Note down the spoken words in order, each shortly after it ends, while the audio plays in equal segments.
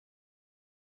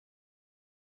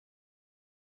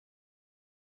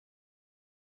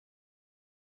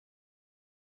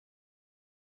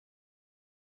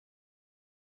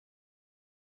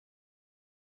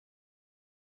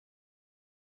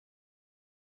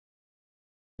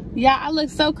Yeah, I look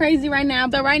so crazy right now.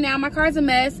 So right now my car's a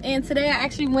mess, and today I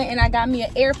actually went and I got me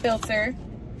an air filter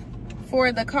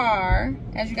for the car,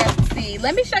 as you guys can see.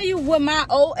 Let me show you what my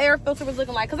old air filter was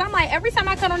looking like, because I'm like, every time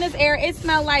I cut on this air, it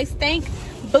smelled like stank,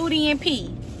 booty, and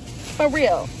pee. For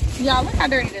real. Y'all, look how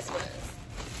dirty this was.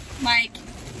 Like,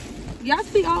 y'all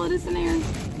see all of this in there?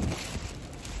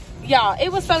 Y'all, it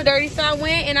was so dirty. So I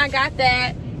went and I got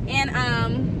that, and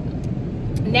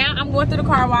now I'm going through the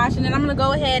car wash, and then I'm gonna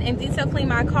go ahead and detail clean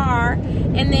my car,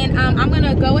 and then I'm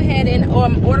gonna go ahead and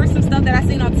order some stuff that I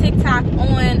seen on TikTok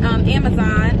on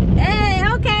Amazon. Hey,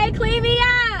 okay, clean me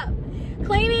up,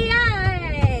 clean me up,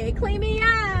 hey, clean me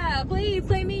up, please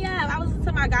clean me up. I was listening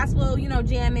to my gospel, you know,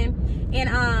 jamming,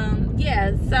 and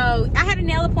yeah. So I had a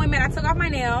nail appointment. I took off my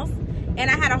nails, and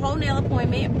I had a whole nail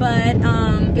appointment, but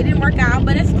it didn't work out.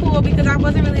 But it's cool because I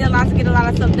wasn't really allowed to get a lot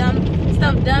of stuff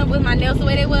done with my nails the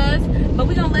way they was. But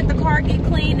we're gonna let the car get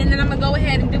clean, and then I'm gonna go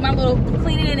ahead and do my little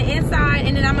cleaning in the inside,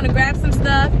 and then I'm gonna grab some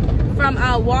stuff from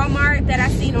Walmart that I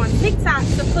seen on TikTok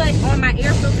to put on my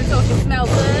air filter so it can smell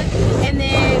good. And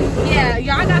then yeah,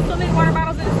 y'all got so many water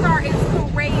bottles in the car,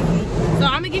 it's crazy. So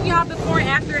I'm gonna give y'all before and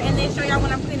after, and then show y'all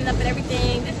when I'm cleaning up and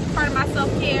everything. This is part of my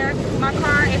self-care. My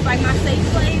car is like my safe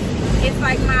place. It's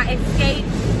like my escape.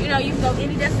 You know, you can go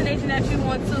any destination that you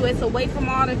want to. It's away from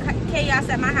all the chaos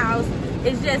at my house.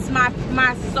 It's just my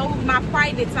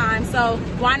private time. So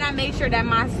why not make sure that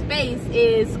my space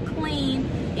is clean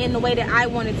in the way that I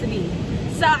want it to be?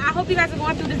 So I hope you guys are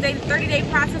going through this 30-day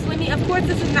process with me. Of course,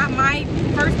 this is not my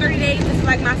first 30 days. This is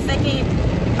like my second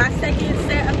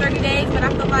set of 30 days. But I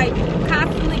feel like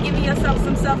constantly giving yourself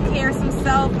some self-care, some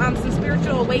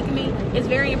spiritual awakening is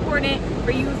very important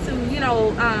for you to, you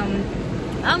know,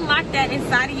 unlock that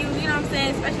inside of you. You know what I'm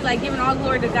saying? Especially like giving all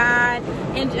glory to God,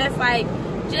 and just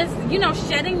you know,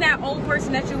 shedding that old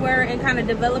person that you were and kind of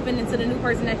developing into the new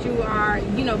person that you are,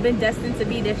 you know, been destined to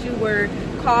be, that you were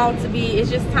called to be. It's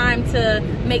just time to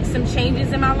make some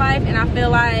changes in my life, and I feel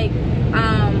like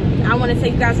I want to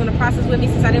take you guys on the process with me,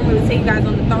 since I didn't really take you guys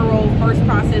on the thorough first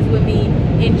process with me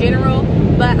in general.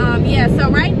 But yeah, so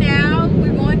right now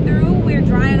we're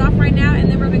drying off right now, and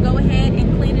then we're gonna go ahead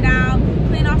and clean it out,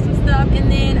 clean off some stuff,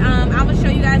 and then I'm gonna show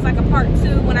you guys like a part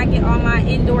 2 when I get all my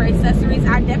indoor accessories.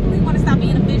 I definitely want to stop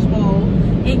being a fishbowl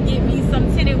and get me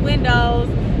some tinted windows,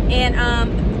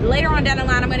 and later on down the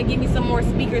line I'm gonna give me some more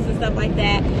speakers and stuff like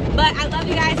that. But I love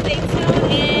you guys. Stay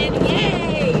tuned, and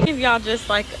yay! Give y'all just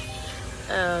like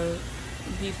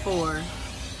before.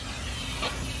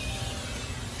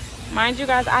 Mind you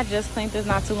guys, I just cleaned this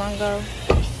not too long ago.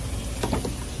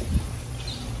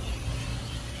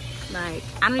 Like,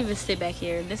 I don't even sit back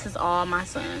here. This is all my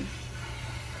son.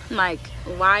 Like,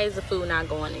 why is the food not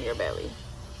going in your belly?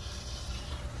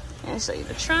 And show you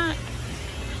the trunk.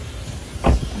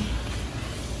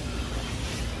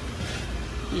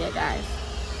 Yeah, guys.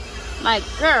 Like,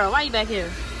 girl, why you back here?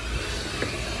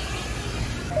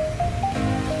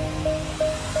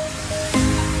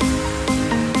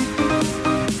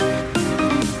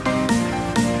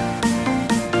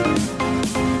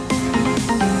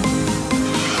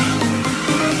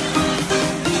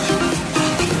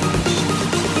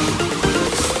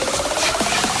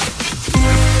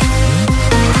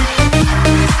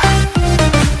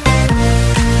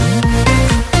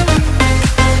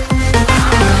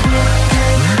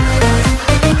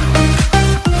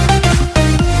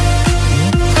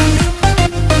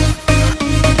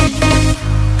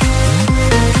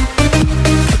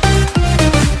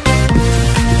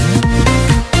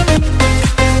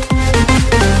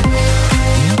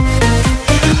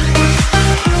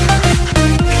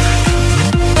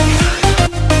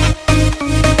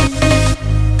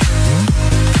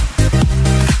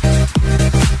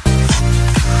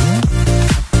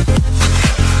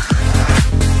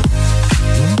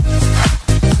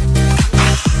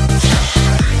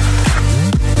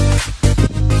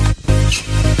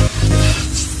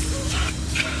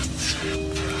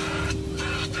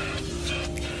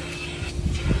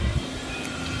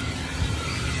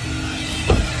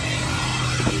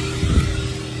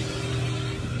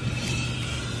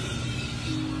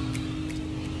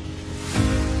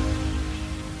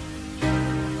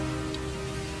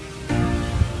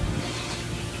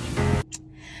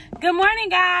 Good morning,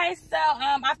 guys. So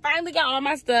I finally got all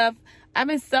my stuff. I've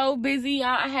been so busy, y'all.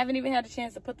 I haven't even had a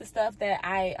chance to put the stuff that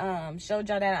I showed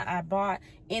y'all that I bought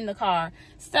in the car.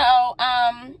 So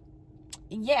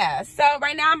yeah, so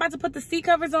right now I'm about to put the seat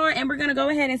covers on and we're gonna go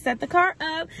ahead and set the car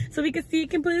up so we can see it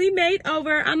completely made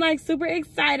over. I'm like super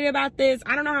excited about this.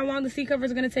 I don't know how long the seat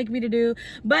covers are gonna take me to do,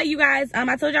 but you guys,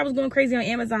 I told you I was going crazy on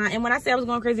Amazon, and when I say I was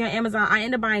going crazy on Amazon, I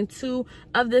ended up buying 2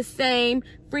 of the same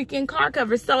freaking car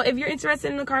covers. So if you're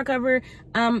interested in the car cover,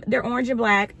 they're orange and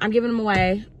black. I'm giving them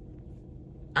away.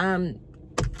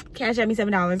 Cash at me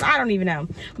 $7. I don't even know,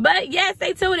 but yeah,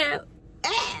 stay tuned out.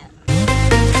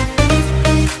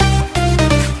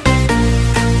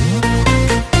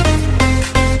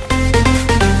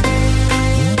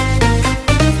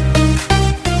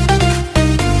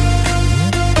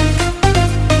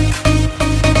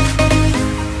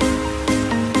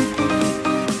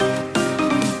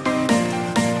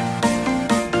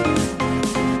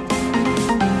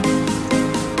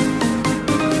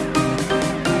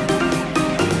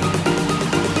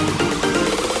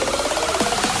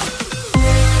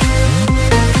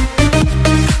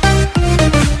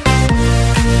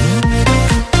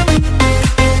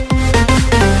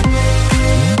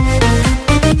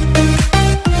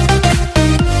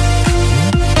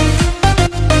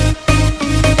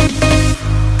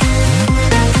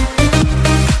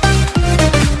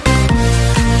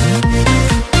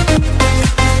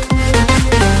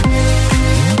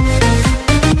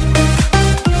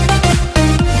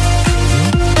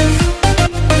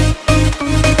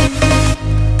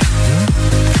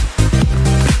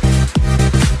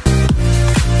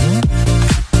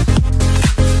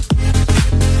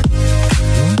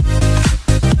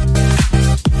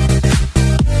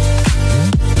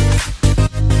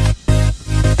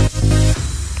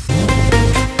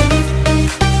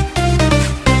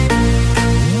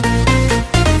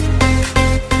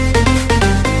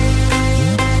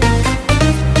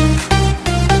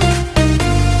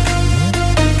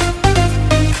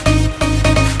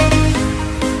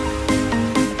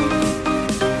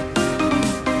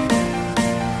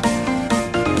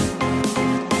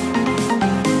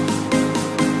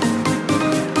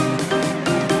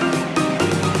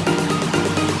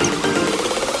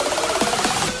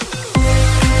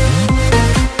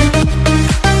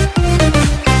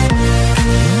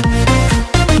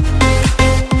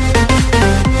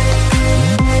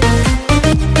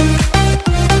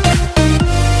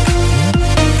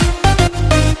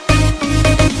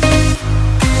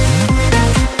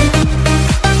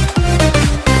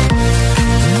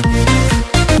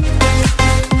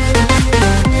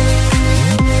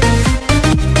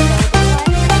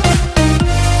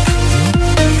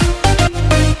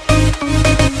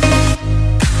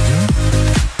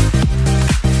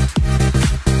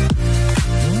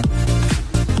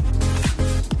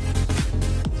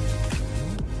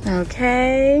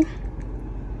 Okay,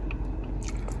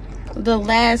 the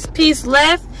last piece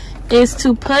left is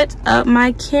to put up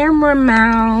my camera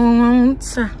mount.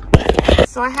 So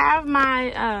I have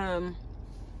my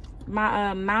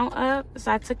mount up,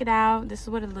 so I took it out. This is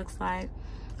what it looks like.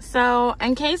 So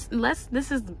in case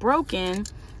this is broken,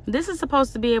 this is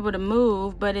supposed to be able to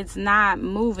move, but it's not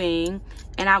moving,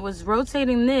 and I was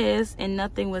rotating this and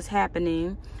nothing was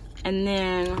happening. And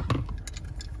then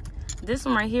this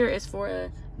one right here is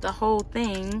for the whole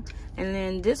thing, and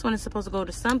then this one is supposed to go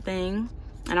to something,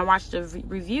 and I watched a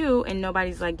review and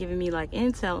nobody's like giving me like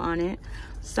intel on it.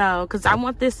 So because I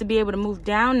want this to be able to move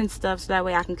down and stuff, so that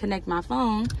way I can connect my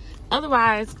phone.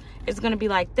 Otherwise it's gonna be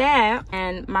like that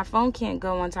and my phone can't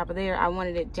go on top of there. I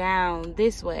wanted it down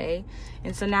this way,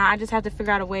 and so now I just have to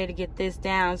figure out a way to get this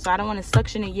down. So I don't want to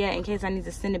suction it yet in case I need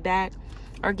to send it back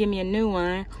or give me a new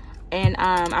one. And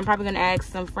I'm probably gonna ask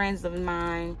some friends of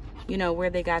mine, you know, where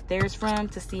they got theirs from,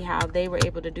 to see how they were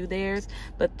able to do theirs.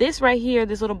 But this right here,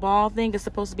 this little ball thing, is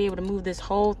supposed to be able to move this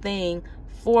whole thing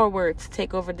forward to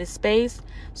take over this space,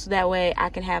 so that way I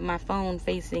can have my phone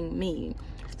facing me.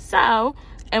 So,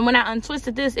 and when I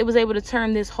untwisted this, it was able to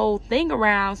turn this whole thing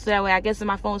around, so that way I guess if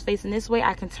my phone's facing this way,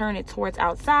 I can turn it towards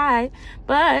outside.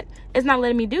 But it's not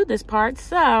letting me do this part,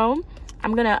 so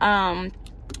I'm gonna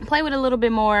play with it a little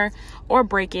bit more, or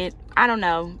break it. I don't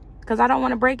know, because I don't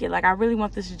want to break it. Like, I really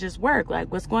want this to just work. Like,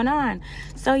 what's going on?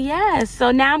 So yes,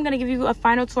 so now I'm gonna give you a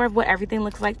final tour of what everything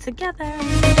looks like together.